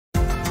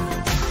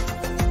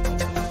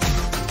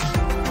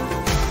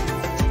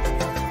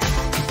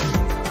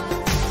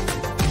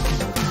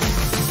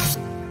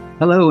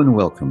Hello and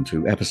welcome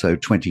to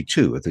episode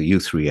 22 of the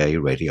u3a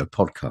radio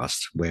podcast,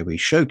 where we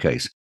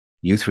showcase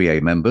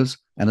u3a members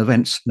and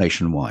events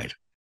nationwide.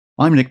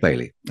 I'm Nick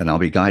Bailey, and I'll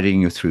be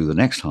guiding you through the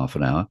next half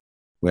an hour,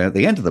 where at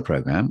the end of the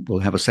programme, we'll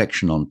have a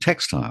section on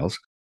textiles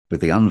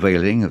with the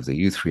unveiling of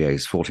the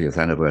u3a's 40th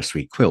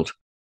anniversary quilt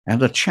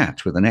and a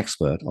chat with an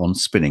expert on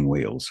spinning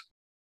wheels.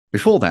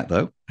 Before that,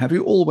 though, have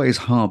you always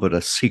harboured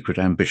a secret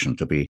ambition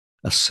to be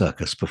a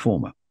circus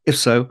performer? If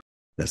so,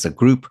 there's a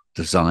group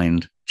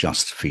designed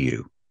just for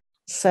you.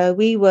 So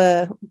we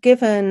were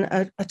given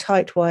a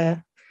tight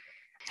wire.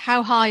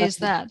 How high is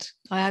that?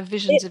 I have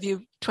visions of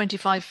you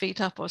 25 feet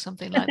up or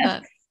something like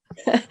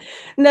that.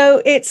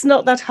 No, it's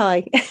not that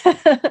high.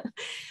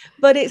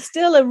 But it's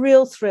still a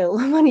real thrill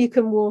when you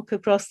can walk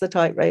across the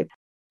tightrope.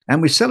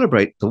 And we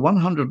celebrate the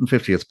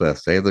 150th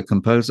birthday of the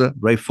composer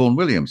Ray Vaughan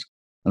Williams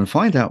and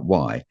find out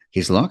why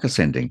his lark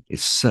ascending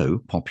is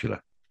so popular.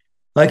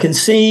 I can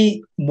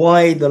see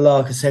why the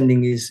lark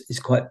ascending is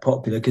quite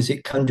popular, because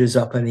it conjures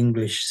up an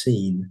English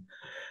scene.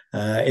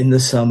 In the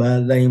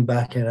summer, laying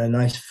back in a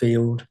nice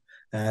field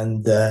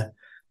and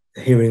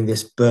hearing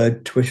this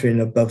bird twittering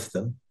above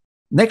them.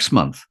 Next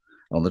month,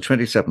 on the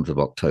 27th of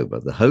October,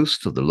 the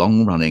host of the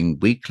long-running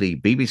weekly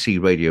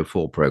BBC Radio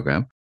 4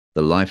 programme,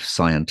 the Life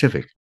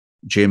Scientific,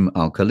 Jim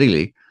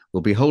Al-Khalili,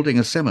 will be holding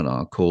a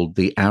seminar called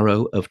The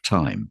Arrow of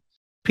Time.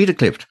 Peter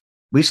Clift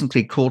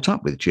recently caught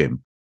up with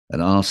Jim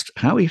and asked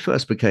how he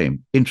first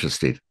became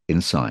interested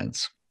in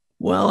science.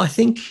 Well, I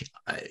think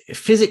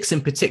physics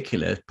in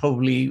particular,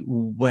 probably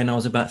when I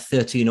was about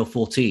 13 or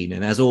 14.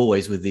 And as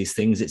always with these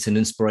things, it's an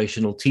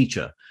inspirational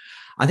teacher.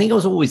 I think I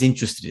was always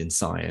interested in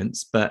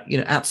science, but,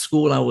 at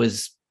school, I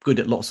was good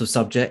at lots of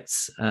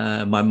subjects.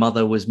 My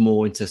mother was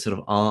more into sort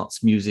of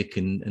arts, music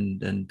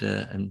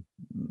and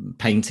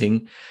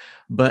painting.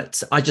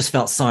 But I just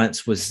felt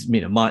science was,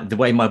 the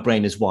way my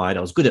brain is wired.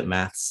 I was good at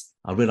maths.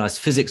 I realized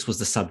physics was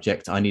the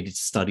subject I needed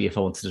to study if I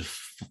wanted to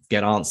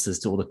get answers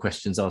to all the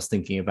questions I was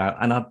thinking about.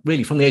 And I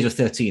really, from the age of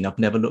 13, I've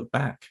never looked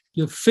back.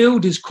 Your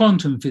field is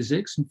quantum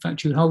physics. In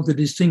fact, you hold the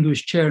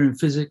distinguished chair in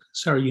physics at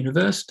Surrey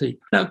University.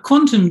 Now,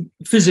 quantum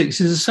physics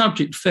is a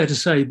subject, fair to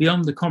say,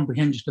 beyond the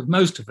comprehension of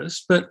most of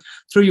us, but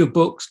through your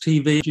books,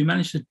 TV, you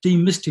manage to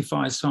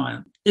demystify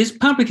science. Is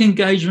public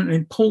engagement an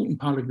important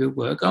part of your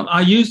work?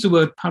 I use the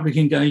word public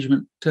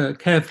engagement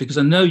carefully because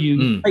I know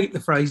you hate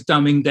the phrase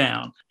dumbing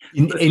down.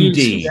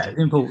 Indeed. That's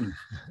important.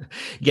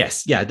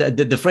 Yes, yeah.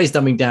 The phrase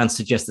dumbing down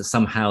suggests that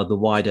somehow the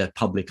wider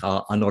public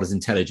are not as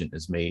intelligent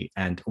as me.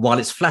 And while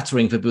it's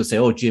flattering for people to say,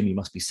 oh, Jim, you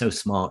must be so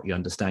smart, you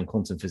understand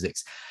quantum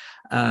physics.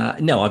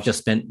 No, I've just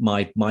spent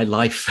my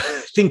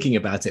life thinking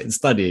about it and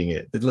studying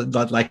it,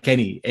 like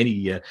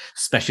any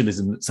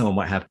specialism that someone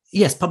might have.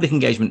 Yes, public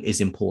engagement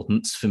is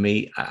important for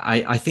me.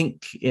 I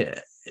think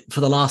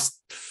for the last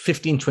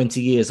 15,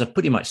 20 years, I've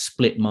pretty much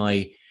split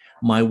my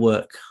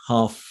work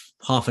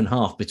half and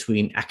half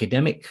between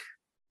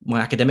my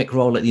academic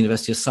role at the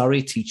University of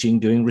Surrey, teaching,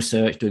 doing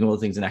research, doing all the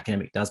things an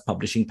academic does,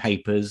 publishing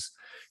papers,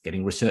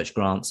 getting research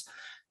grants.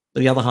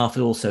 But the other half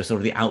is also sort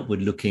of the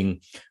outward-looking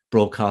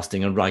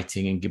broadcasting and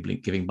writing and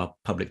giving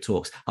public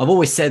talks. I've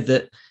always said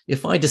that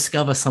if I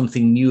discover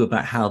something new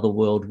about how the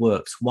world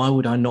works, why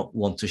would I not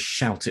want to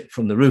shout it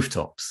from the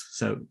rooftops?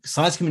 So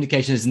science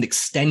communication is an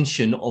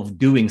extension of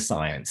doing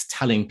science,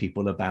 telling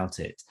people about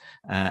it.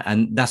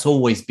 And that's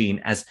always been,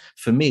 as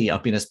for me,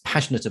 I've been as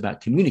passionate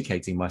about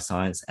communicating my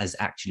science as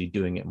actually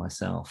doing it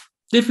myself.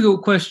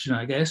 Difficult question,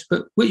 I guess,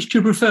 but which do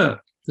you prefer,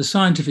 the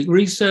scientific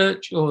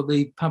research or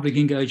the public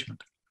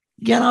engagement?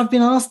 Yeah, I've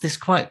been asked this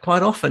quite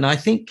often. I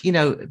think,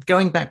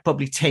 going back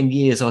probably 10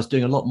 years, I was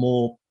doing a lot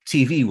more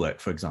TV work,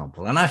 for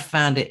example, and I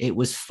found it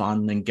was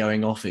fun and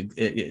going off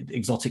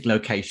exotic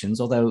locations,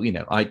 although,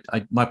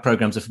 my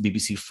programs are for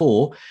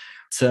BBC4.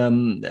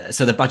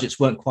 So the budgets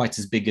weren't quite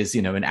as big as,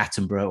 an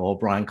Attenborough or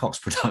Brian Cox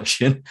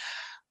production.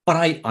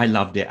 But I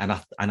loved it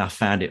and I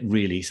found it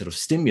really sort of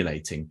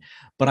stimulating.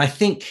 But I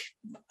think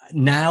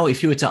now,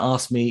 if you were to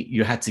ask me,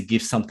 you had to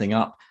give something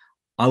up,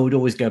 I would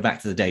always go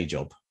back to the day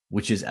job,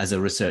 which is as a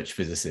research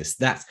physicist.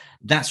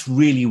 That's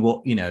really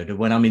what,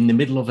 when I'm in the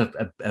middle of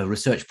a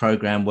research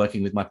program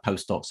working with my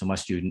postdocs and my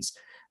students,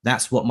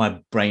 that's what my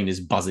brain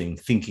is buzzing,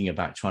 thinking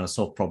about, trying to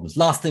solve problems.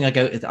 Last thing I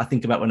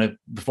think about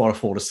before I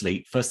fall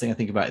asleep, first thing I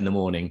think about in the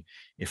morning,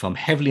 if I'm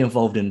heavily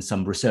involved in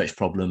some research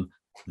problem,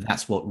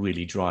 that's what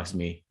really drives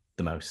me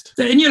the most.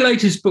 In your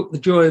latest book, The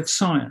Joy of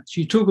Science,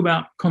 you talk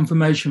about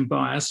confirmation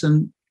bias.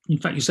 And in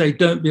fact, you say,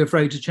 don't be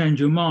afraid to change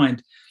your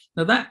mind.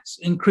 Now, that's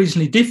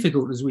increasingly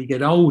difficult as we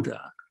get older.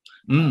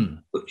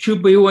 But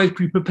should we always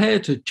be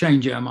prepared to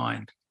change our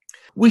mind?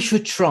 We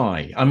should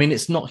try. I mean,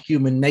 it's not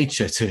human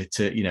nature to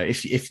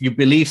if you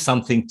believe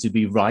something to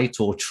be right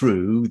or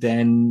true,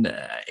 then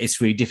it's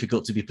really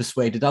difficult to be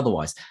persuaded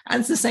otherwise. And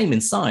it's the same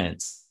in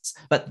science.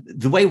 But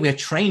the way we're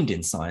trained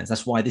in science,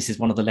 that's why this is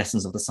one of the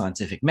lessons of the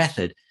scientific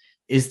method,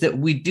 is that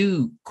we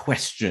do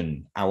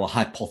question our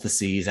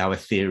hypotheses, our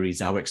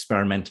theories, our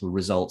experimental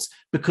results,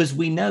 because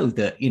we know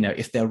that,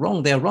 if they're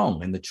wrong, they're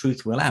wrong and the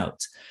truth will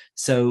out.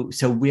 So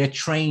we are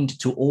trained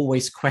to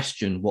always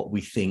question what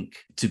we think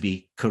to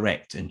be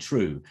correct and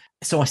true.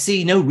 So I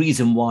see no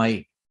reason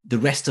why the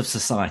rest of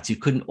society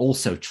couldn't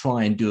also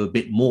try and do a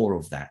bit more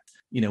of that.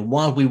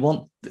 While we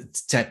want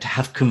to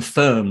have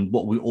confirmed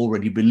what we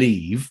already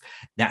believe,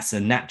 that's a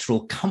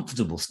natural,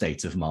 comfortable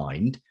state of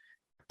mind.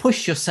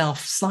 Push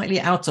yourself slightly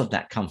out of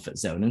that comfort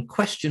zone and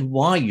question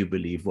why you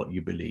believe what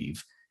you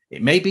believe.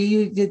 It may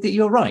be that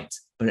you're right,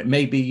 but it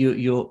may be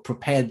you're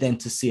prepared then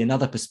to see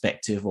another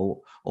perspective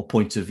or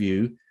point of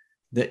view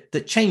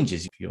that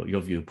changes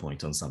your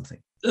viewpoint on something.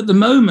 At the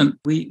moment,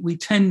 we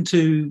tend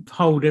to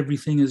hold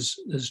everything as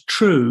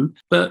true,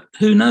 but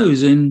who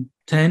knows, in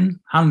 10,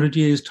 100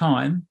 years'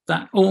 time,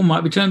 that all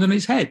might be turned on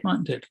its head,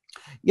 mightn't it?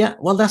 Yeah,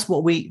 well, that's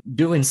what we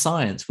do in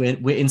science. We're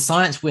in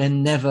science, we're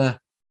never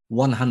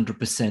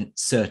 100%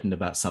 certain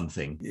about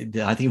something.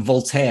 I think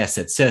Voltaire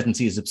said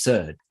certainty is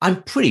absurd.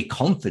 I'm pretty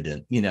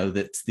confident,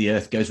 that the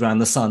earth goes around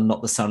the sun,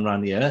 not the sun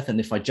around the earth.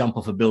 And if I jump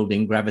off a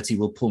building, gravity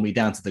will pull me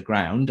down to the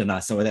ground. And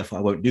so therefore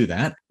I won't do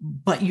that.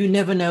 But you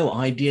never know,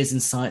 ideas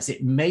in science,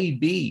 it may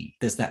be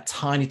there's that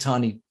tiny,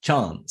 tiny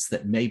chance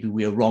that maybe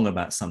we are wrong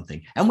about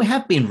something. And we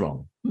have been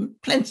wrong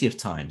plenty of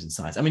times in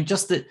science. I mean,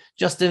 just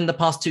in the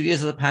past 2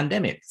 years of the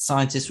pandemic,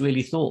 scientists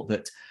really thought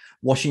that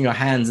washing your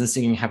hands and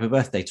singing happy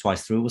birthday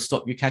twice through will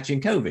stop you catching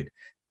COVID.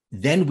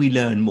 Then we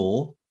learn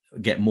more,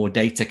 get more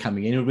data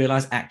coming in and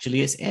realize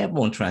actually it's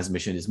airborne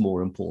transmission is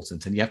more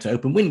important and you have to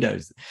open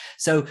windows.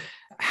 So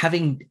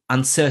having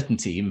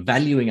uncertainty and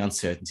valuing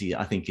uncertainty,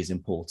 I think, is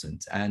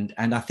important. And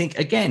I think,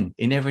 again,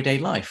 in everyday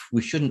life,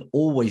 we shouldn't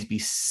always be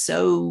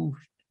so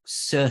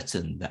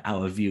certain that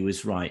our view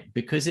is right,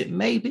 because it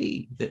may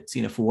be that,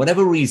 for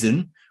whatever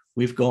reason,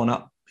 we've gone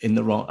up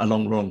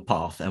along the wrong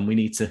path, and we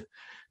need to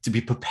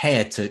be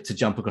prepared to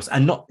jump across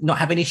and not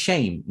have any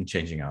shame in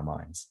changing our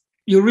minds.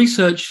 Your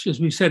research, as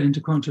we've said, into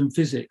quantum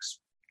physics.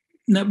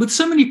 Now, with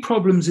so many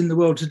problems in the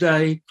world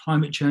today,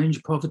 climate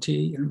change,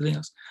 poverty, and everything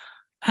else,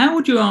 how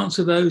would you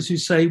answer those who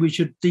say we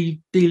should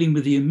be dealing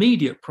with the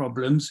immediate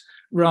problems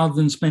rather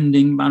than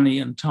spending money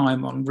and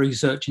time on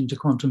research into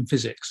quantum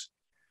physics?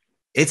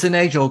 It's an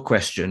age-old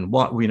question.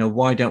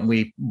 Why don't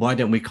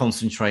we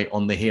concentrate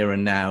on the here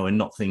and now and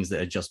not things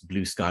that are just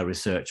blue sky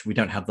research? We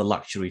don't have the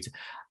luxury to.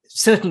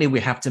 Certainly, we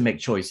have to make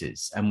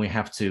choices and we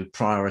have to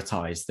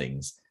prioritize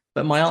things.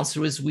 But my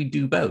answer is we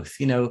do both.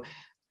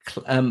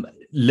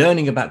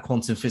 Learning about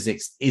quantum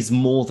physics is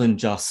more than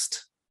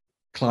just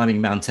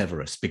climbing Mount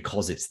Everest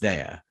because it's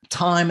there.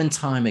 Time and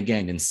time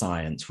again in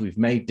science, we've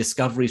made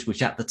discoveries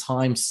which at the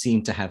time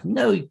seemed to have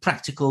no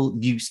practical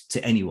use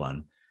to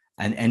anyone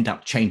and end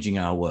up changing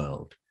our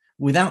world.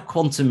 Without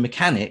quantum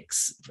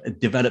mechanics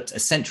developed a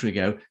century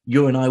ago,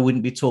 you and I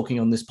wouldn't be talking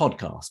on this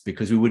podcast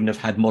because we wouldn't have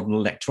had modern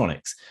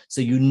electronics.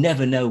 So you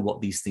never know what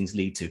these things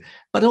lead to.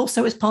 But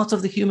also it's part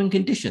of the human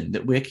condition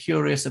that we're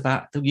curious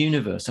about the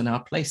universe and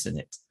our place in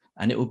it.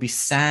 And it would be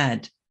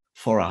sad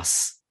for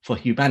us, for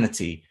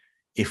humanity,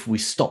 if we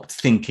stopped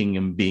thinking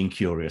and being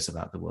curious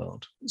about the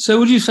world. So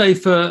would you say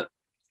for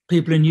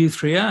people in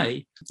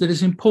u3a that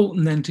it's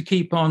important then to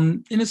keep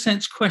on, in a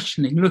sense,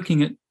 questioning,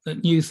 looking at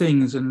new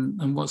things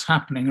and what's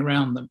happening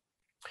around them?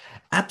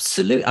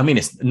 Absolutely. I mean,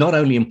 it's not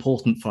only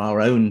important for our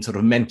own sort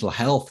of mental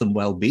health and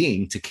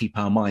well-being to keep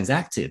our minds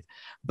active,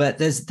 but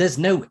there's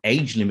no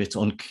age limit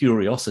on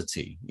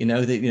curiosity.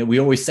 We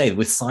always say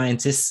with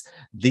scientists,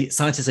 the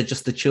scientists are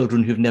just the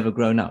children who've never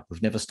grown up,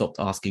 who've never stopped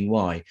asking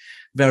why.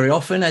 Very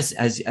often,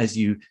 as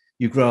you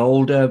grow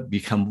older,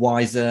 become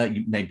wiser,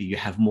 maybe you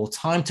have more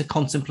time to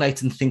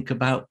contemplate and think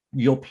about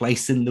your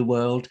place in the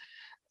world.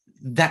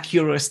 That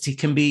curiosity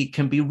can be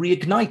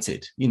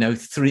reignited.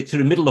 Through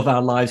the middle of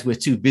our lives, we're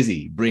too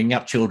busy bringing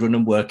up children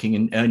and working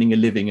and earning a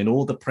living and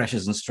all the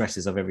pressures and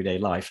stresses of everyday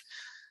life.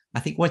 I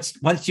think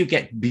once you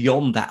get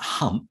beyond that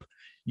hump,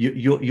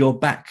 you're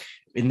back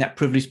in that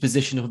privileged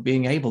position of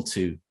being able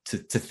to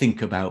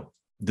think about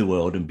the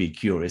world and be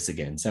curious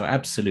again. So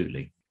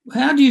absolutely.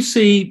 How do you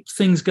see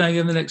things going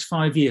in the next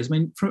 5 years? I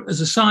mean,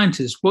 as a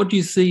scientist, what do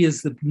you see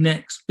as the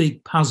next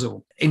big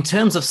puzzle? In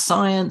terms of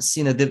science,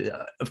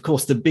 of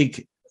course, the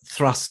big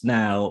thrust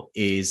now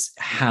is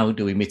how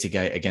do we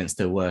mitigate against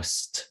the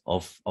worst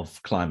of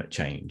climate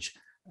change?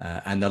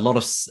 And a lot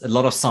of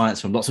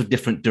science from lots of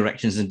different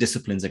directions and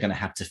disciplines are going to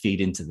have to feed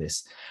into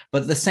this.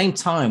 But at the same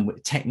time,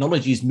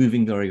 technology is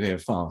moving very, very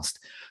fast.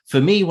 For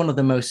me, one of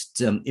the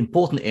most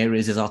important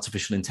areas is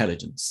artificial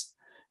intelligence.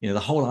 The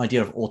whole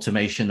idea of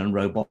automation and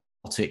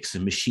robotics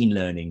and machine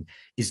learning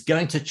is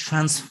going to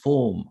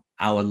transform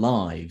our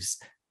lives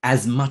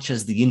as much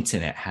as the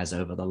internet has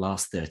over the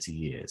last 30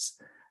 years.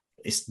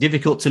 It's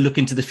difficult to look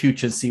into the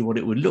future and see what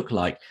it would look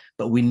like,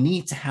 but we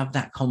need to have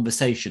that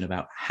conversation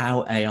about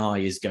how AI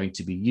is going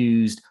to be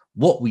used,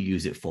 what we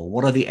use it for,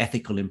 what are the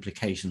ethical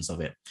implications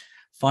of it.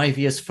 5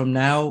 years from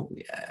now,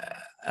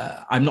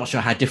 I'm not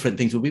sure how different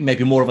things will be.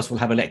 Maybe more of us will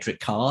have electric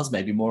cars.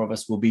 Maybe more of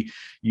us will be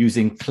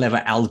using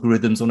clever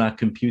algorithms on our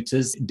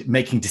computers,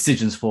 making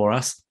decisions for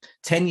us.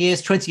 10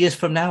 years, 20 years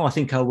from now, I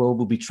think our world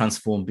will be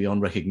transformed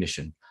beyond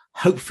recognition,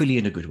 hopefully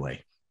in a good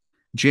way.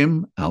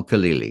 Jim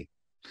Al-Khalili.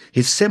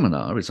 His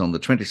seminar is on the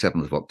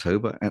 27th of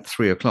October at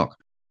 3:00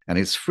 and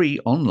is free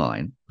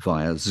online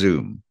via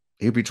Zoom.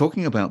 He'll be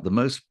talking about the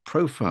most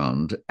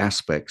profound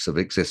aspects of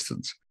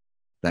existence,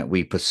 that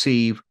we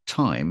perceive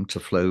time to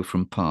flow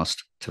from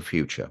past to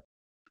future,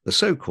 the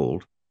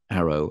so-called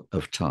arrow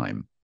of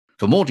time.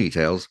 For more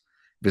details,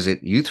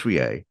 visit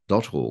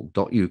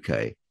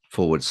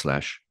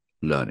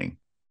u3a.org.uk/learning.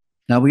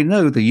 Now, we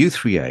know the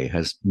u3a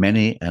has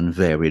many and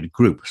varied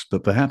groups,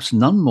 but perhaps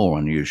none more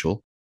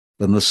unusual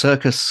than the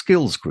Circus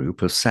Skills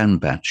Group of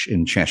Sandbach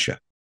in Cheshire.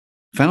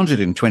 Founded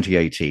in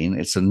 2018,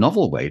 it's a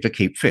novel way to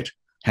keep fit,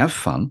 have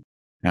fun,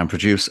 and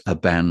produce a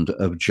band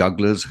of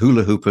jugglers,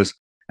 hula hoopers,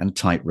 and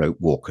tightrope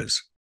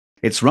walkers.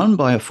 It's run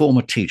by a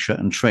former teacher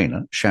and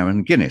trainer,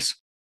 Sharon Guinness,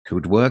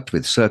 who'd worked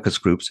with circus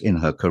groups in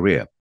her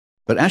career.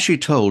 But as she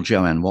told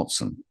Joanne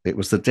Watson, it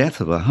was the death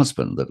of her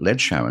husband that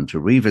led Sharon to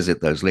revisit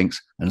those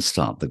links and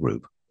start the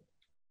group.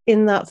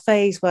 In that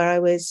phase where I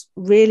was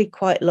really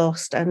quite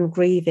lost and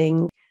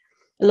grieving,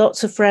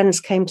 lots of friends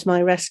came to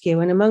my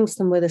rescue, and amongst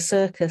them were the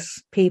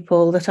circus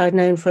people that I'd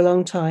known for a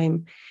long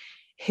time,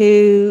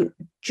 who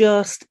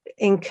just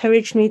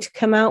encouraged me to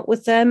come out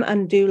with them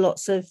and do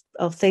lots of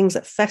things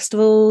at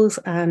festivals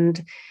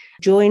and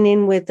join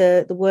in with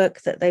the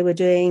work that they were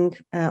doing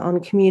on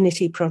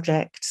community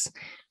projects.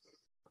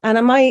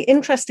 And my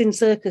interest in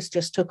circus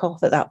just took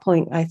off at that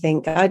point, I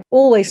think. I'd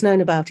always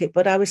known about it,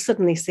 but I was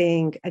suddenly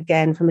seeing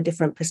again from a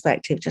different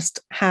perspective just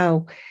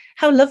how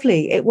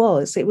lovely it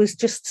was. It was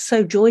just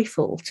so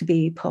joyful to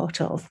be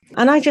part of.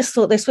 And I just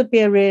thought this would be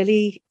a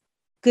really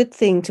good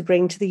thing to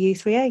bring to the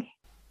u3a.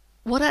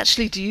 What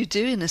actually do you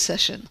do in a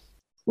session?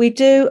 We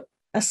do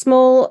a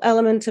small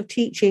element of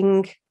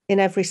teaching in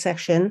every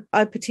session.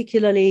 I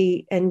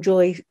particularly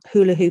enjoy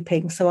hula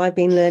hooping, so I've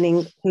been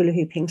learning hula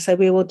hooping. So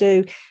we will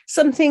do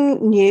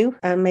something new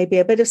and maybe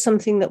a bit of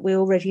something that we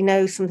already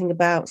know something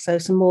about, so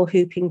some more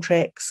hooping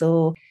tricks,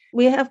 or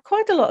we have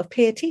quite a lot of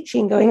peer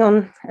teaching going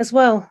on as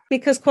well,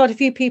 because quite a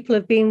few people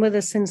have been with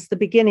us since the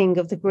beginning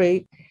of the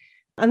group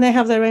and they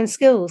have their own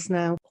skills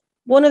now.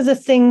 One of the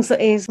things that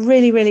is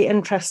really, really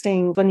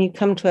interesting when you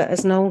come to it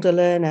as an older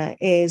learner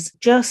is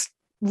just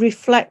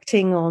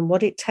reflecting on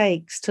what it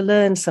takes to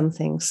learn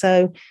something.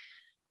 So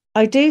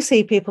I do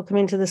see people come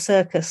into the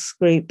circus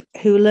group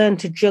who learn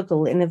to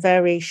juggle in a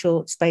very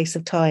short space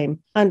of time.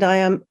 And I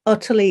am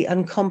utterly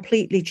and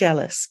completely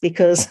jealous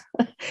because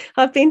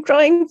I've been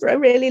trying for a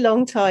really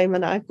long time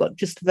and I've got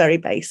just very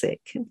basic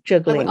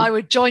juggling. I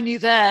would join you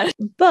there.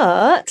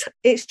 But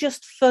it's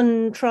just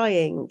fun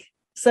trying.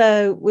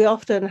 So we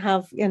often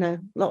have,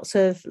 lots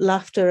of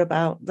laughter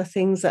about the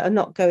things that are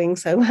not going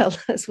so well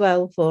as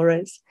well for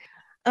us.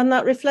 And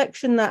that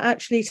reflection that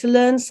actually to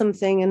learn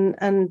something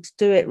and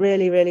do it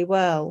really, really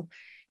well,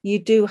 you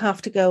do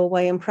have to go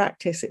away and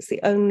practice. It's the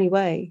only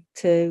way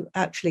to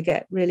actually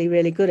get really,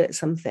 really good at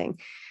something.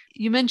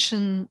 You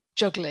mentioned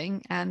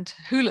juggling and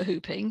hula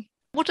hooping.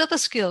 What other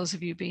skills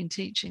have you been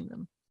teaching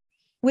them?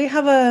 We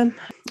have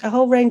a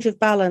whole range of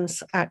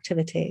balance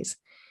activities.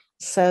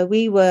 So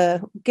we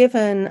were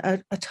given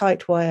a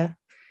tight wire.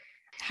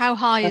 How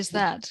high is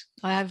that?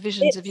 I have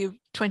visions of you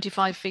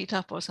 25 feet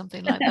up or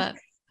something like that.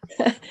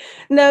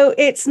 No,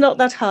 it's not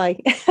that high,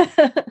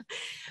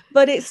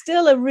 but it's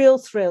still a real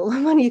thrill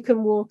when you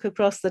can walk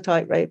across the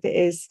tightrope. It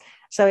is.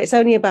 So it's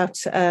only about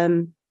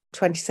 20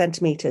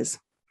 centimetres.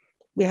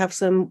 We have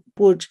some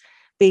wood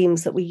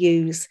beams that we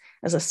use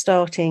as a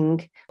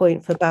starting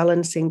point for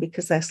balancing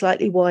because they're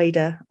slightly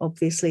wider,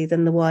 obviously,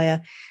 than the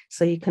wire.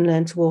 So you can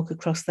learn to walk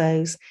across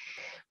those.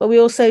 But we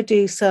also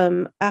do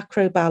some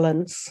acro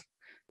balance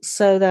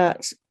so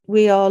that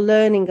we are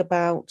learning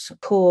about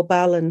core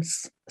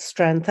balance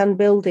strength and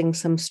building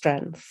some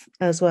strength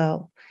as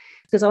well.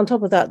 Because on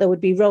top of that, there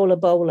would be roller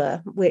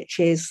bowler, which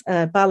is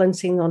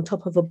balancing on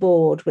top of a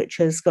board, which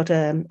has got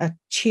a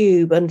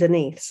tube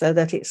underneath so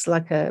that it's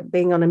like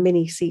being on a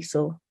mini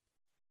seesaw.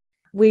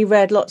 We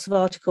read lots of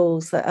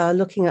articles that are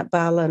looking at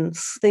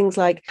balance. Things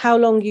like how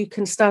long you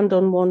can stand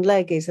on one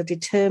leg is a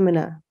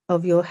determiner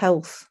of your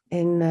health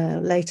in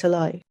later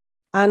life.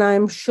 And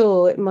I'm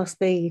sure it must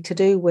be to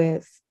do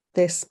with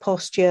this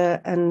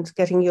posture and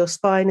getting your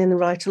spine in the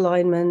right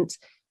alignment,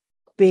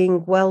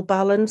 being well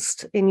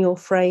balanced in your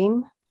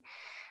frame.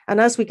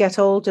 And as we get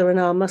older and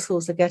our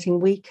muscles are getting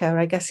weaker,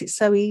 I guess it's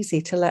so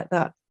easy to let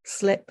that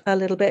slip a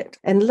little bit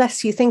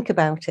unless you think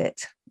about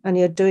it and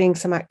you're doing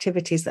some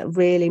activities that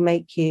really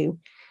make you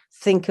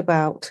think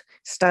about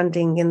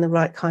standing in the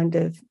right kind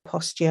of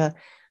posture,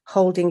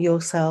 holding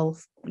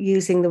yourself,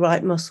 using the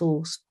right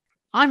muscles.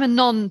 I'm a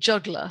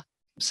non-juggler,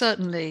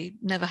 certainly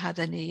never had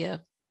any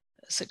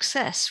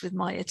success with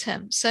my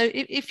attempts. So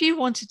if you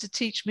wanted to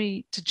teach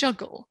me to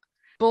juggle,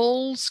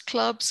 balls,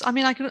 clubs, I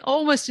mean, I can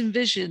almost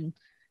envision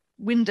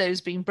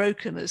windows being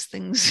broken as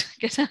things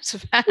get out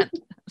of hand,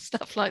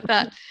 stuff like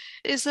that.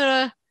 Is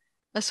there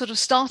a sort of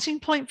starting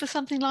point for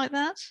something like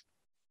that?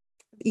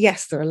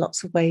 Yes, there are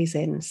lots of ways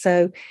in.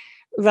 So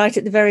right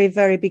at the very,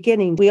 very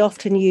beginning, we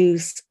often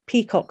use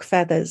peacock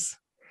feathers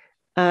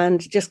and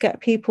just get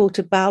people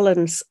to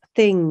balance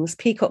things.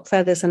 Peacock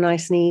feathers are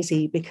nice and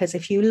easy because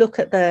if you look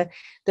at the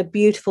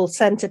beautiful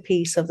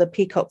centerpiece of the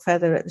peacock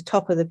feather at the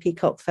top of the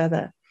peacock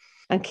feather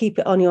and keep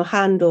it on your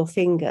hand or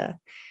finger,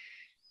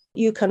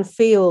 you can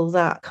feel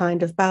that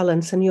kind of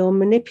balance, and you're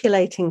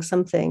manipulating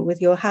something with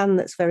your hand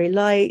that's very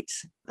light.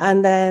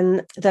 And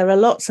then there are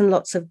lots and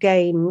lots of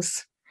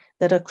games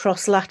that are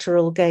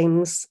cross-lateral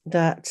games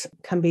that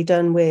can be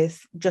done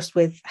with just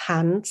with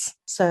hands.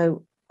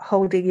 So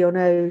holding your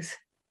nose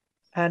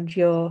and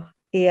your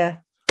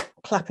ear,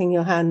 clapping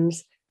your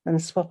hands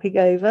and swapping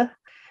over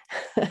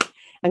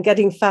and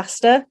getting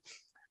faster.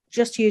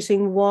 Just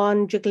using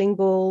one juggling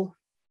ball,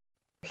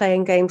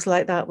 playing games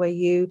like that where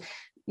you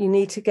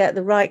need to get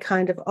the right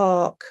kind of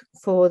arc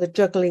for the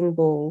juggling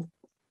ball,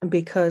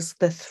 because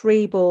the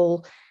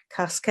 3-ball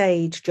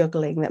cascade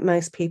juggling that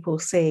most people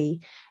see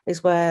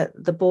is where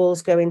the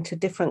balls go into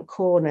different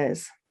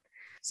corners.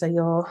 So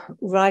your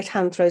right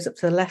hand throws up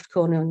to the left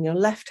corner and your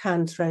left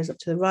hand throws up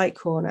to the right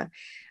corner.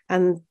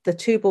 And the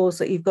 2 balls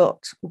that you've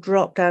got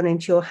drop down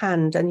into your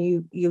hand, and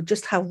you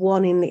just have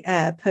one in the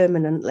air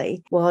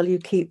permanently while you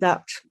keep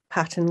that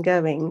pattern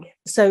going.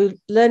 So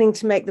learning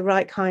to make the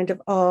right kind of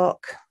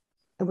arc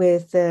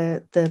with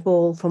the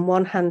ball from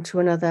one hand to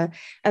another,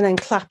 and then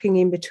clapping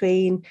in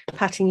between,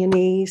 patting your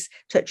knees,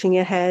 touching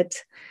your head.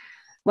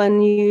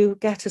 When you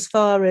get as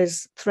far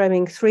as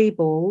throwing 3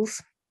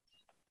 balls,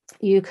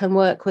 you can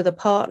work with a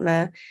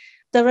partner.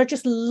 There are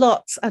just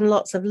lots and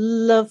lots of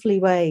lovely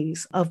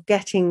ways of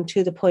getting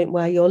to the point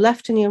where your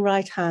left and your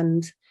right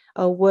hand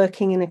are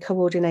working in a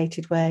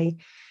coordinated way.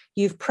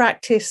 You've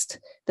practiced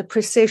the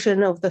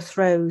precision of the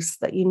throws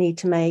that you need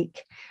to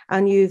make,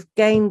 and you've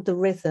gained the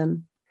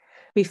rhythm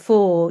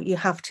before you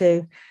have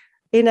to,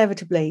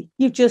 inevitably,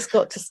 you've just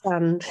got to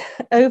stand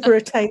over a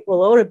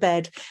table or a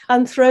bed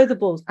and throw the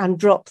balls and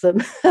drop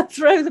them,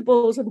 throw the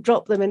balls and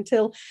drop them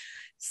until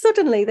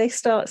suddenly they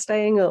start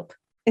staying up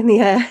in the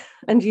air,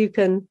 and you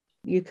can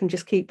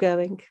just keep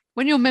going.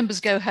 When your members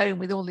go home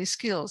with all these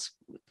skills,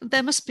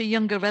 there must be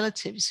younger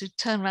relatives who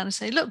turn around and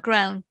say, look,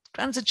 Gran's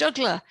a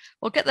juggler,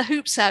 or get the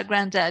hoops out,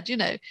 Grandad. Do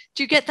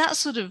you get that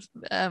sort of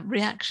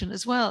reaction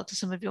as well to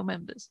some of your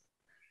members?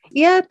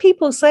 Yeah,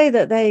 people say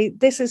that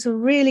this is a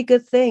really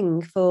good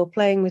thing for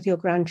playing with your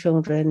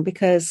grandchildren,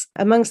 because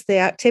amongst the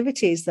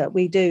activities that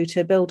we do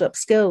to build up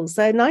skills,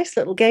 they're nice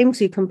little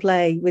games you can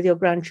play with your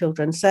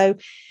grandchildren. So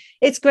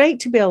it's great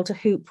to be able to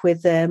hoop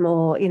with them,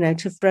 or,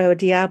 to throw a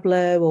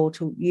Diablo, or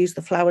to use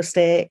the flower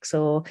sticks,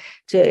 or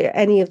to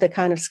any of the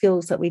kind of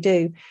skills that we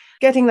do.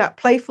 Getting that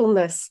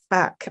playfulness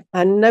back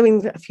and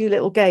knowing a few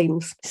little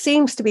games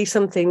seems to be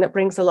something that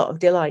brings a lot of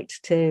delight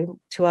to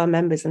our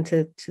members and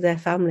to their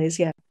families.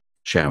 Yeah.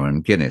 Sharon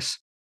Guinness.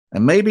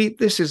 And maybe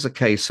this is a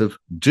case of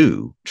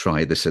do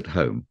try this at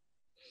home.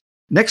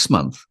 Next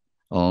month,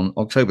 on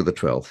October the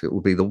 12th, it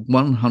will be the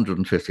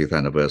 150th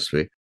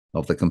anniversary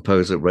of the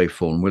composer Ralph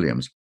Vaughan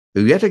Williams,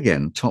 who yet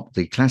again topped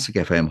the Classic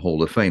FM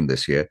Hall of Fame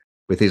this year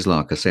with his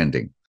Lark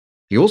Ascending.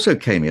 He also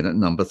came in at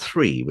number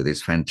 3 with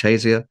his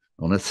Fantasia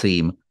on a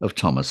theme of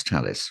Thomas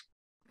Tallis.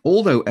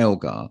 Although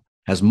Elgar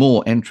has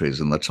more entries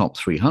in the top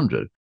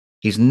 300,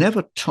 he's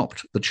never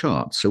topped the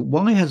charts. So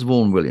why has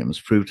Vaughan Williams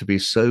proved to be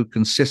so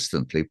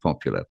consistently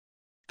popular?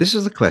 This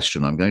is the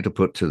question I'm going to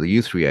put to the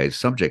u3a's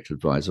subject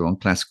advisor on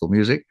classical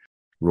music,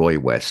 Roy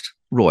West.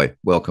 Roy,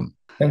 welcome.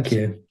 Thank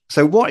you.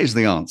 So what is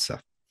the answer?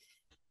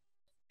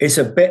 It's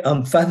a bit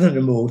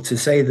unfathomable, to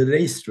say the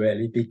least,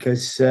 really,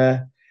 because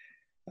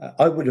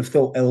I would have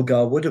thought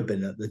Elgar would have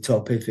been at the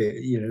top if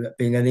it,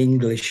 being an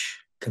English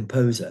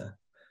composer.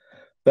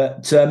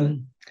 But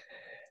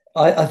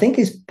I think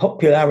his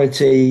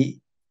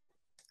popularity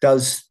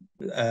does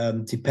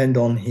depend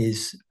on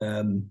his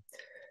being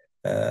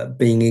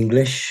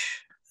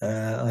English.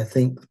 I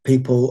think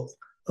people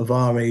of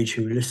our age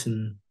who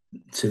listen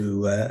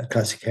to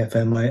Classic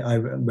FM, I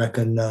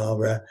reckon,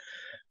 are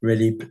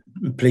really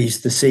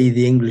pleased to see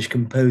the English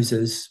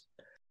composers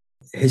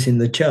hitting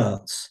the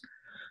charts.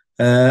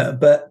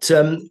 But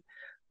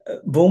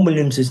Vaughan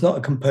Williams is not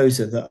a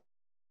composer that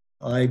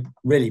I've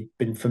really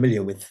been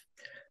familiar with.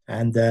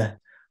 And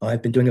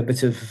I've been doing a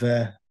bit of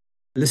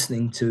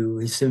listening to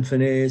his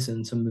symphonies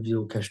and some of his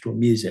orchestral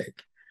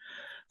music.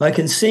 I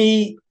can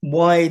see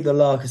why the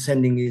Lark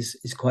Ascending is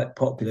quite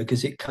popular,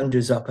 because it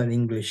conjures up an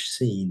English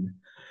scene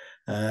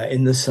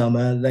in the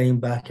summer, laying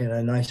back in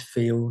a nice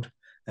field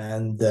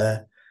and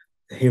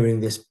hearing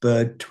this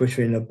bird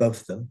twittering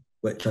above them,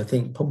 which I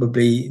think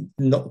probably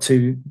not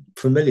too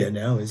familiar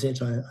now, is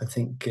it? I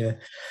think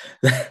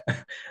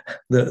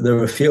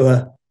there are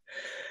fewer.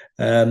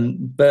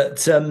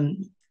 But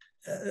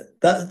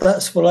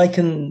that's what I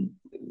can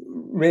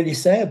really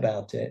say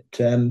about it.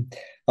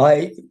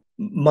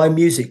 My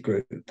music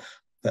group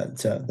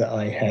that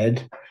I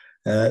had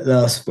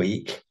last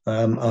week,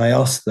 I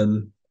asked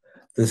them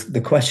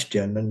the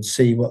question and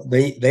see what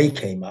they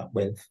came up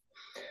with.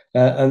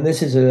 And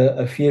this is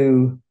a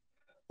few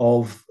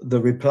of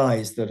the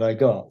replies that I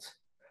got.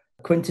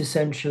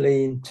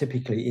 Quintessentially and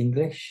typically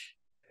English.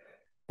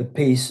 The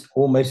piece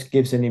almost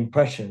gives an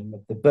impression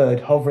of the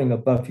bird hovering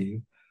above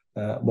you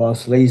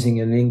whilst lazing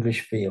in an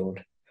English field.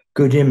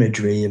 Good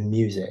imagery and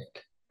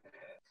music.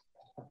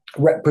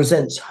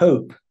 Represents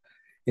hope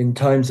in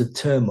times of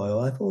turmoil.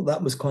 I thought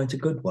that was quite a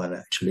good one,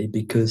 actually,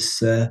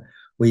 because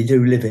we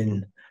do live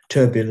in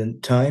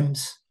turbulent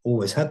times,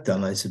 always have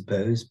done, I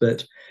suppose,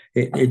 but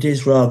it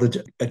is rather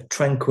a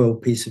tranquil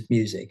piece of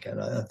music,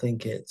 and I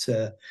think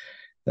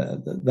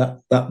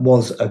that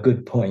was a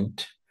good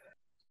point.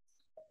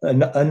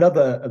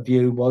 Another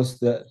view was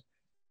that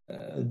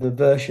the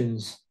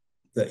versions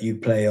that you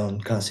play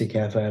on Classic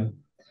FM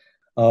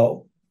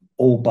are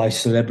all by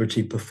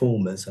celebrity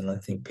performers, and I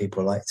think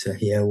people like to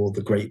hear all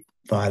the great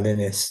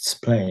violinists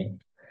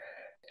playing.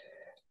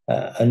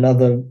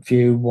 Another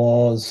view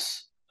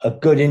was a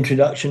good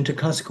introduction to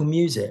classical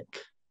music.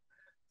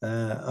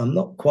 I'm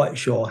not quite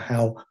sure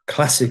how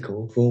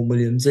classical Vaughan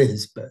Williams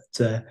is, but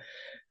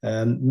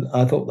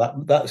I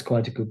thought that's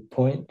quite a good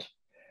point.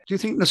 Do you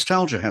think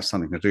nostalgia has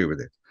something to do with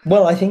it?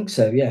 Well, I think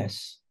so,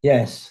 yes.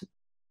 Yes.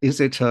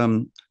 Is it,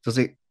 does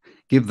it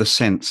give the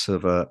sense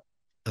of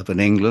an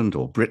England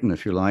or Britain,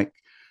 if you like,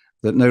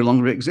 that no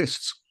longer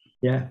exists?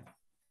 Yeah.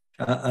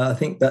 I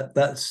think that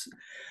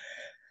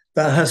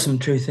has some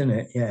truth in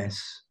it,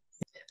 yes.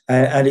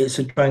 And it's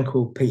a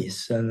tranquil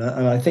piece. And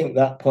I think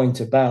that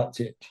point about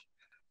it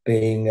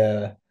being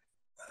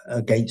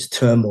against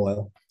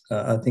turmoil,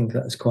 I think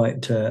that's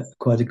quite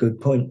a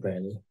good point,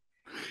 really.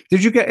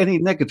 Did you get any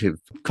negative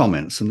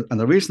comments? And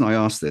the reason I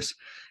ask this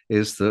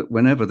is that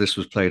whenever this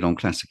was played on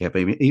Classic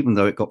FM, even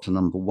though it got to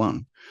number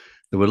one,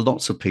 there were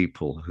lots of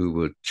people who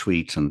would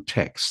tweet and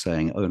text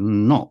saying, "Oh,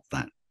 not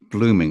that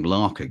blooming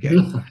lark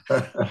again."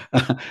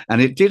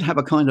 And it did have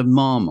a kind of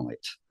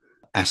Marmite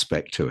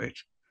aspect to it.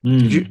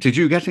 Did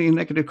you get any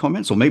negative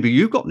comments? Or maybe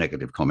you got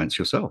negative comments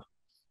yourself?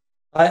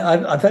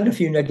 I've had a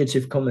few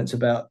negative comments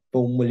about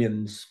Vaughan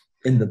Williams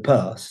in the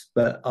past,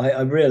 but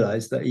I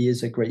realised that he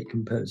is a great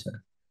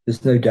composer.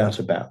 There's no doubt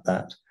about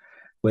that,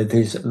 with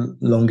his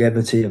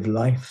longevity of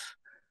life,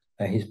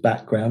 his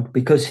background,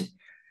 because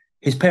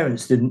his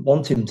parents didn't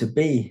want him to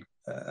be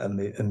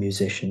a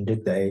musician,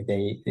 did they?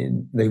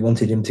 They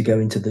wanted him to go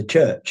into the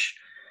church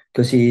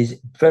because he is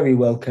very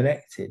well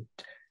connected.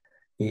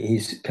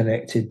 He's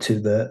connected to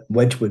the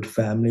Wedgwood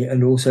family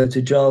and also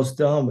to Giles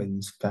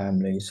Darwin's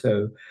family.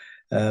 So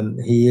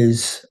he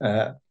is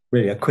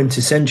really a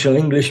quintessential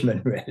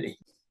Englishman, really.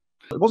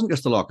 It wasn't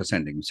just the lark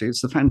ascending, you see,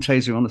 it's the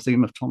Fantasia on the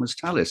theme of Thomas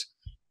Tallis.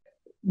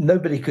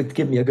 Nobody could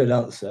give me a good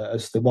answer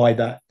as to why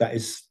that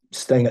is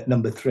staying at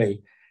number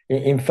 3.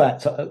 In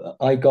fact,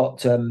 I got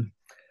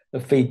the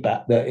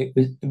feedback that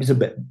it was a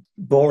bit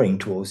boring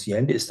towards the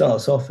end. It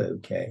starts off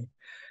okay,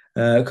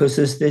 because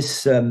there's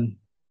this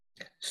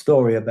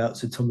story about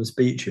Sir Thomas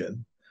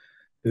Beecham,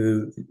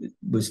 who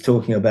was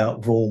talking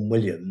about Vaughan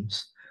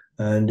Williams,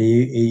 and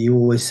he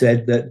always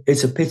said that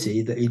it's a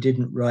pity that he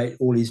didn't write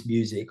all his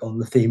music on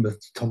the theme of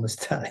Thomas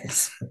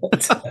Tallis.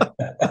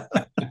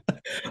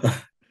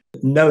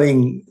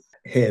 Knowing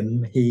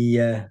him, he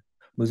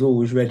was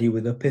always ready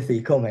with a pithy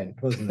comment,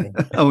 wasn't he?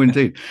 Oh,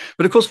 indeed.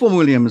 But of course, Vaughan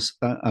Williams,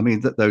 I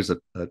mean, those are,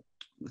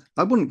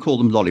 I wouldn't call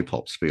them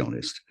lollipops, to be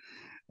honest.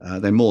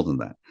 They're more than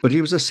that. But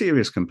he was a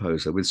serious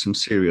composer with some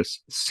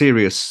serious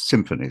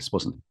symphonies,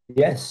 wasn't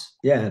he? Yes,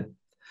 yeah.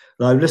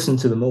 And I've listened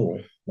to them all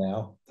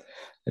now,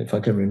 if I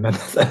can remember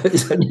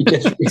those only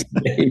just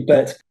recently.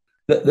 But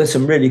there's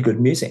some really good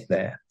music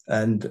there.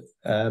 And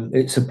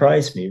it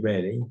surprised me,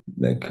 really,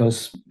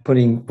 because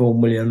putting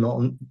Vaughan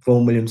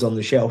Williams on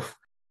the shelf,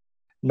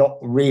 not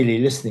really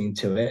listening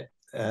to it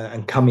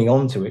and coming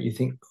onto it, you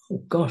think,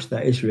 oh, gosh,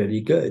 that is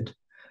really good.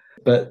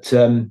 But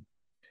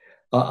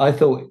I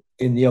thought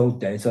in the old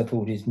days, I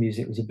thought his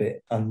music was a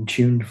bit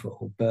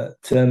untuneful. But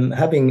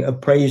having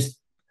appraised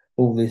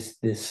all this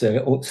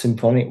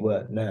symphonic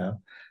work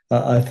now,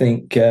 I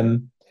think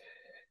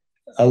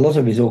a lot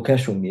of his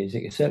orchestral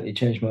music has certainly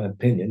changed my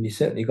opinion. He's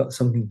certainly got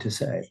something to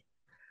say.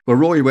 Well,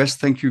 Roy West,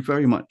 thank you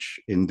very much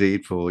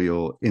indeed for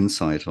your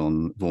insight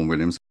on Vaughan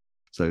Williams.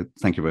 So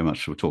thank you very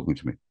much for talking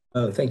to me.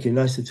 Oh, thank you.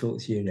 Nice to talk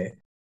to you, Nick.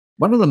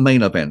 One of the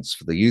main events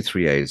for the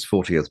u3a's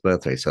 40th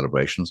birthday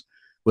celebrations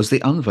was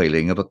the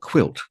unveiling of a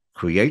quilt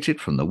created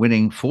from the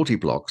winning 40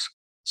 blocks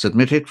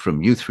submitted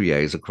from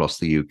u3a's across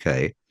the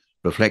UK,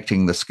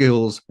 reflecting the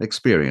skills,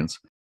 experience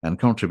and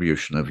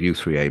contribution of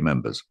u3a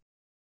members.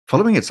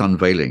 Following its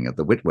unveiling at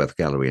the Whitworth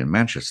Gallery in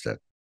Manchester,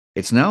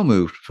 it's now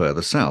moved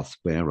further south,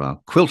 where our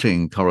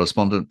quilting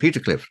correspondent Peter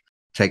Clift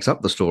takes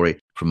up the story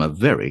from a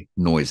very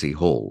noisy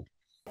hall.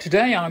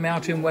 Today I'm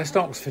out in West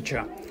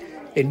Oxfordshire,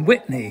 in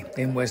Witney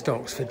in West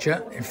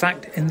Oxfordshire, in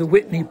fact in the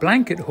Witney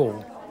Blanket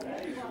Hall,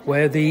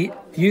 where the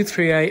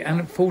u3a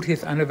and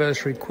 40th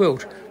anniversary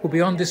quilt will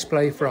be on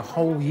display for a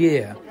whole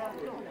year.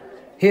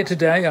 Here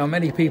today are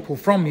many people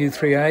from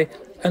u3a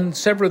and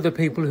several of the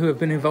people who have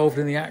been involved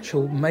in the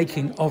actual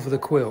making of the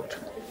quilt.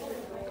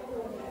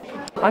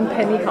 I'm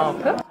Penny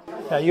Harper.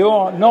 Now,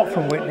 you're not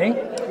from Witney.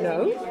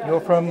 No.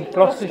 You're from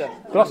Gloucester,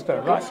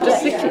 right? Gloucester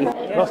City.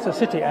 Gloucester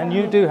City, and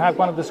you do have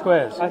one of the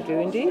squares. I do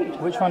indeed.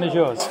 Which one is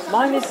yours?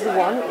 Mine is the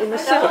one in the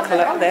circle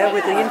up there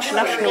with the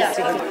international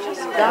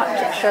signature.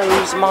 That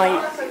shows my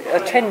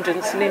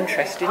attendance and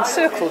interest in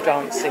circle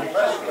dancing.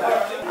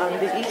 And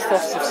the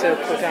ethos of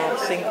circle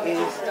dancing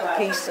is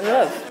peace and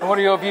love. And what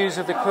are your views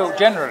of the quilt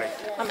generally?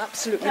 I'm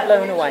absolutely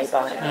blown away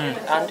by it.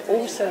 And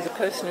also the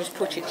person who's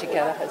put it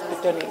together has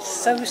done it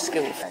so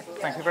skillfully.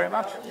 Thank you very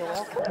much. You're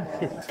welcome.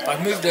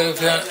 I've moved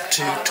over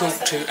to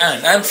talk to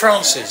Anne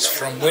Francis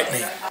from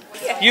Witney.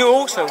 You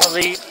also are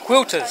the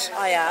quilters.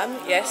 I am,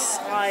 yes.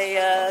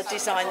 I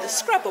designed the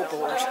Scrabble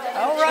board.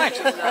 All right.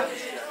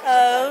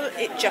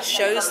 It just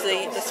shows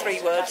the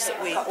three words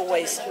that we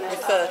always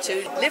refer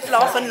to. Live,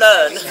 laugh and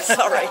learn.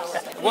 Sorry.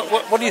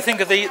 What do you think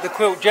of the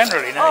quilt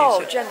generally now?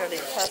 Oh, generally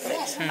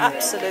perfect.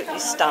 Absolutely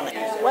stunning.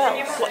 Well,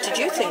 what did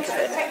you think of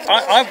it?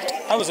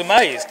 I was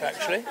amazed,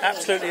 actually.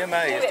 Absolutely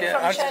amazed.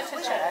 Yeah.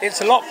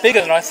 It's a lot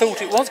bigger than I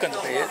thought it was going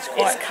to be.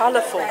 It's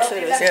colourful too,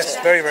 isn't it? Yes,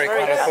 very, very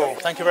colourful.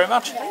 Thank you very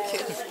much.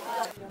 Thank you.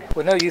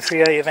 Well, no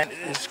u3a event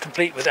is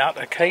complete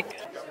without a cake.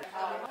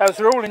 As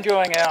we're all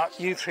enjoying our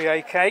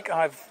u3a cake,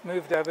 I've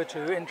moved over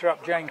to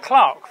interrupt Jane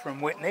Clark from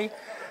Witney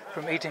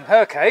from eating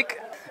her cake.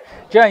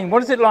 Jane,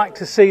 what is it like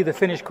to see the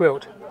finished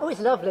quilt? Oh,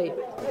 it's lovely.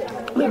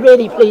 We're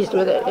really pleased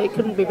with it. It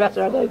couldn't be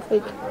better, I don't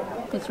think.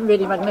 It's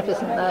really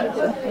magnificent now.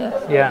 So,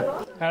 yes.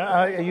 Yeah.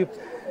 Are you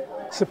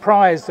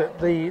surprised at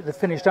the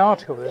finished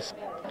article?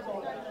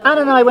 Anne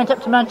and I went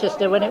up to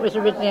Manchester when it was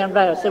originally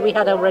unveiled, so we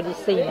had already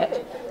seen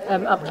it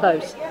up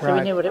close, so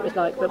we knew what it was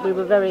like, but we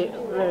were very,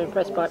 very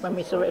impressed by it when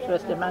we saw it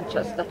first in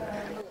Manchester.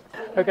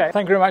 Okay,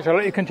 thank you very much. I'll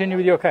let you continue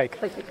with your cake.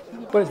 Thank you.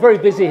 Well, it's very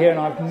busy here, and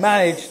I've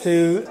managed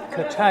to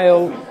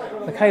curtail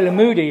Michaela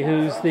Moody,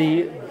 who's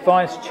the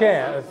Vice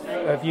Chair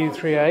of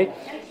U3A.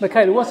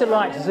 Michaela, what's it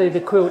like to see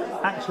the quilt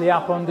actually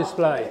up on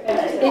display?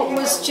 It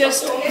was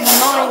just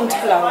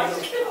mind-blowing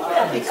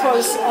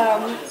because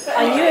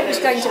I knew it was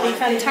going to be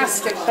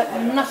fantastic, but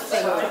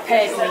nothing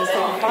prepared me for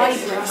the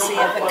vibrancy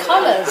of the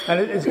colours. And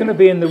it's going to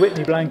be in the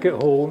Witney Blanket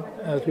Hall,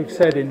 as we've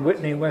said, in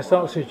Witney, in West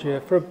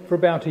Oxfordshire, for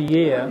about a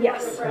year.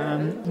 Yes.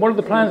 What are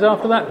the plans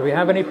after that? Do we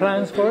have any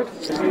plans for it?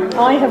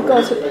 I have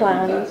got a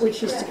plan,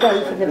 which is to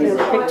go for the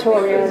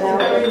Victoria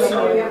and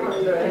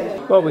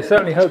Albert. Well, we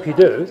certainly hope you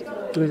do,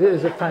 because it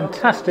is a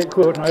fantastic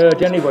quilt, and I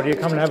urge anybody to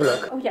come and have a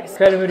look. Oh, yes.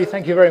 Michaela Moody,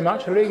 thank you very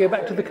much. I'll let you go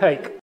back to the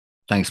cake.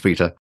 Thanks,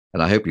 Peter.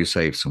 And I hope you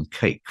saved some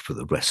cake for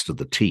the rest of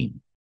the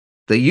team.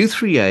 The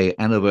U3A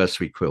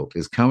anniversary quilt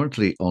is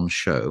currently on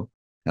show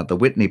at the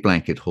Witney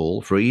Blanket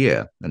Hall for a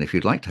year. And if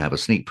you'd like to have a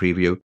sneak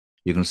preview,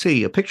 you can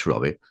see a picture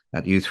of it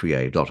at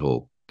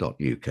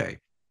u3a.org.uk.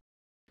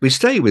 We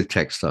stay with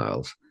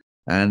textiles.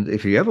 And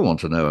if you ever want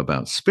to know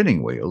about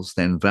spinning wheels,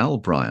 then Val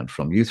Bryant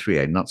from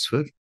u3a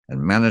Knutsford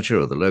and manager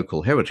of the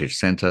local Heritage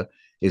Centre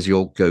is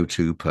your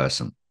go-to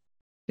person.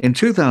 In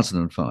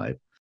 2005,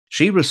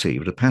 she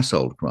received a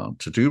Passold grant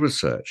to do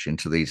research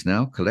into these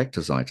now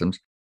collector's items,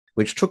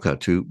 which took her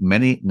to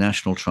many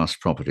National Trust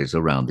properties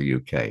around the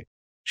UK.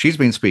 She's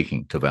been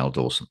speaking to Val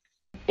Dawson.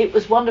 It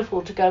was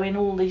wonderful to go in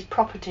all these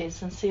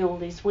properties and see all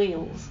these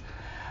wheels,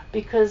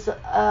 because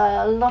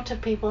a lot of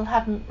people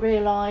hadn't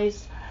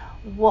realised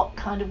what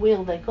kind of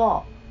wheel they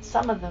got.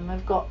 Some of them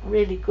have got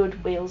really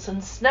good wheels,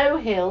 and Snow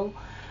Hill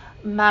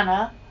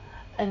Manor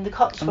in the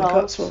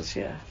Cotswolds,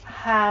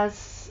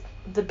 has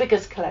the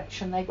biggest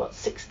collection. They got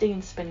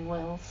 16 spinning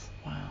wheels.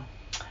 Wow.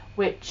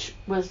 Which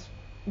was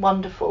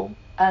wonderful.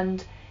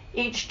 And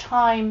each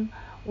time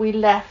we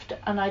left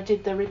and I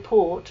did the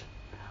report,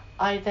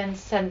 I then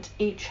sent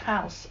each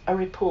house a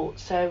report.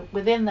 So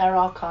within their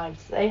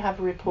archives, they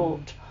have a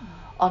report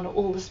on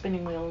all the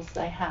spinning wheels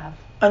they have.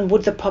 And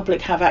would the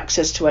public have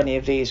access to any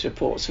of these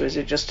reports, or is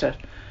it just a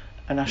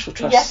National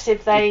Trust? Yes,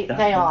 if they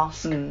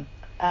ask. They're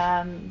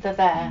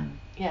there,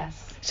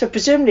 yes. So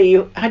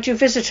presumably, had you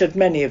visited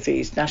many of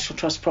these National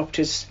Trust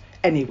properties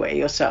anyway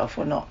yourself,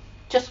 or not?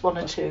 Just one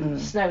or two.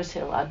 Snows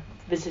Hill I'd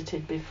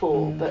visited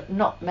before, but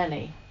not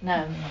many.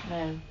 No.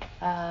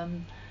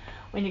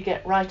 When you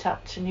get right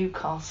up to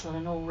Newcastle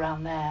and all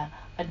round there,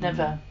 I'd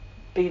never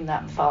been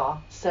that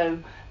far. So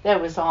there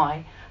was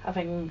I,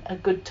 having a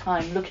good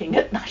time looking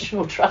at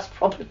National Trust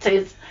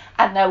properties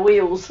and their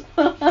wheels.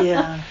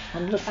 Yeah,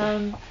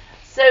 wonderful.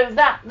 So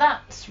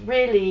that's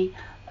really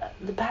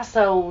the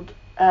Passold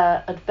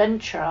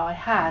adventure I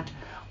had,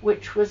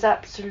 which was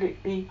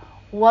absolutely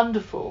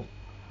wonderful,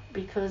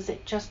 because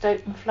it just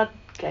opened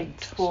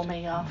floodgates for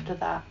me after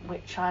that,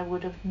 which I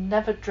would have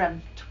never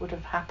dreamt would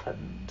have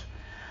happened,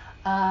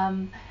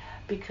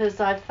 because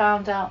I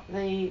found out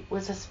there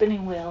was a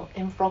spinning wheel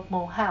in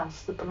Frogmore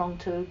House that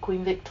belonged to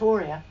Queen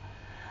Victoria.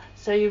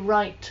 So you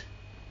write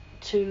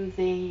to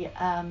the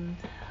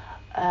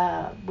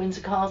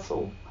Windsor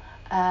Castle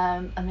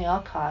and the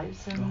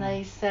archives, and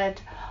they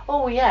said,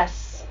 oh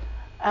yes,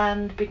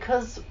 and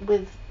because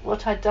with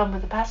what I'd done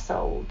with the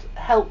Passold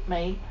helped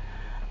me,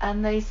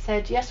 and they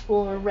said, yes,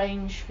 we'll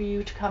arrange for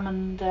you to come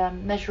and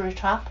measure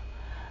it up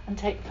and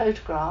take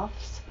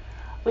photographs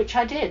which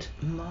I did.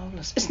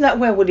 Marvellous. Isn't that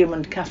where William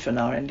and Catherine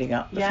are ending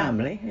up, the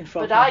family, in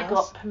Frogmore But I House?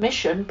 got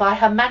permission by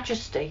Her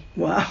Majesty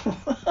Wow.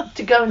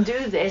 to go and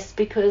do this,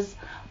 because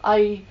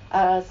I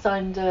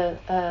signed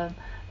a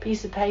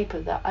piece of paper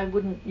that I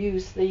wouldn't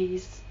use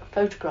these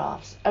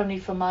photographs, only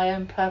for my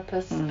own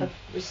purpose of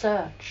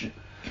research.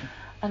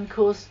 And of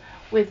course,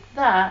 with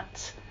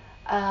that,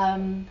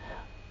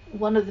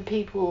 one of the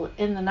people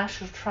in the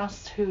National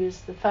Trust, who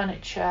is the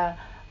furniture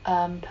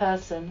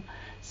person,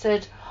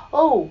 said,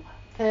 "Oh,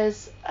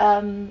 there's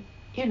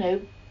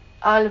Isle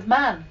of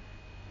Man,"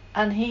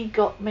 and he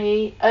got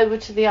me over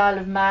to the Isle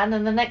of Man,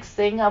 and the next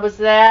thing I was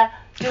there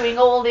doing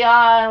all the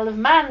Isle of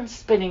Man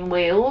spinning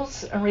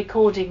wheels and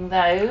recording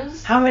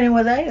those. How many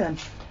were they then?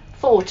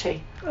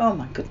 40. Oh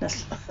my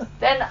goodness.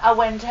 Then I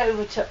went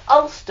over to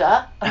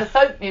Ulster and the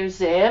Folk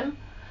Museum,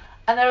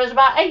 and there was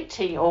about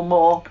 80 or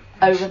more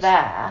over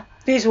there.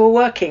 These were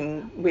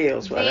working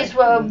wheels, were they? These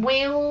were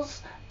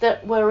wheels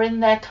that were in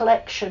their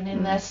collection,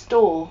 in their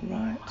store.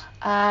 Right.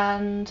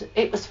 And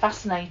it was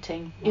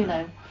fascinating, you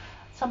know.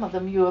 Some of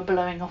them you were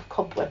blowing off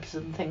cobwebs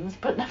and things,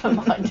 but never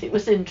mind, it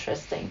was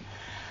interesting.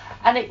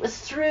 And it was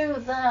through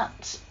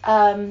that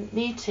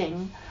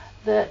meeting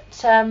that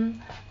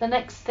the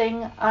next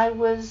thing I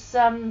was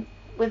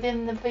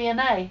within the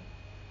V&A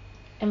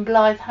in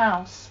Blythe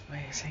House.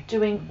 Amazing.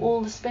 Doing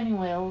all the spinning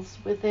wheels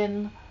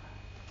within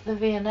the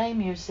V&A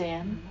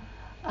Museum.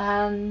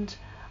 And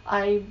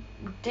I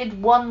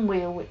did one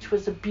wheel, which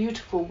was a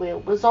beautiful wheel,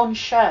 it was on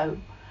show,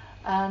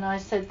 and I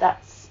said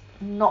that's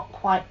not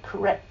quite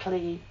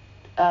correctly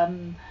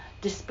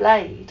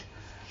displayed,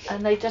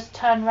 and they just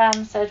turned around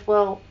and said,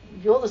 "Well,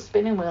 you're the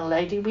spinning wheel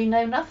lady, we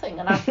know nothing."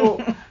 And I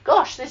thought,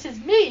 gosh, this is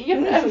me,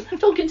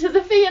 talking to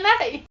the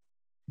V&A.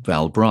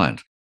 Val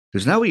Bryant,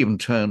 who's now even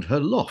turned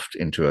her loft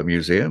into a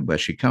museum where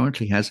she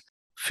currently has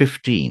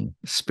 15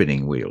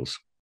 spinning wheels.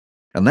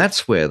 And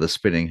that's where the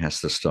spinning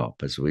has to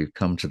stop, as we've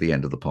come to the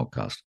end of the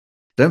podcast.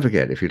 Don't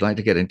forget, if you'd like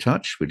to get in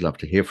touch, we'd love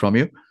to hear from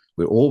you.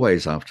 We're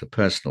always after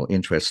personal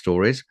interest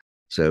stories.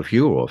 So if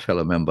you or a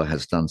fellow member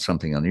has done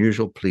something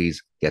unusual,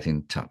 please get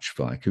in touch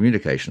via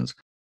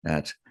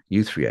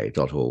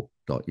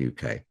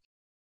communications@u3a.org.uk.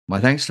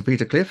 My thanks to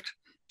Peter Clift,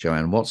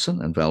 Joanne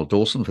Watson and Val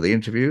Dawson for the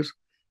interviews,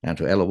 and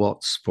to Ella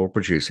Watts for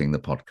producing the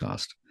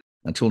podcast.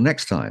 Until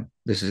next time,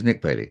 this is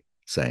Nick Bailey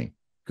saying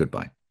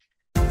goodbye.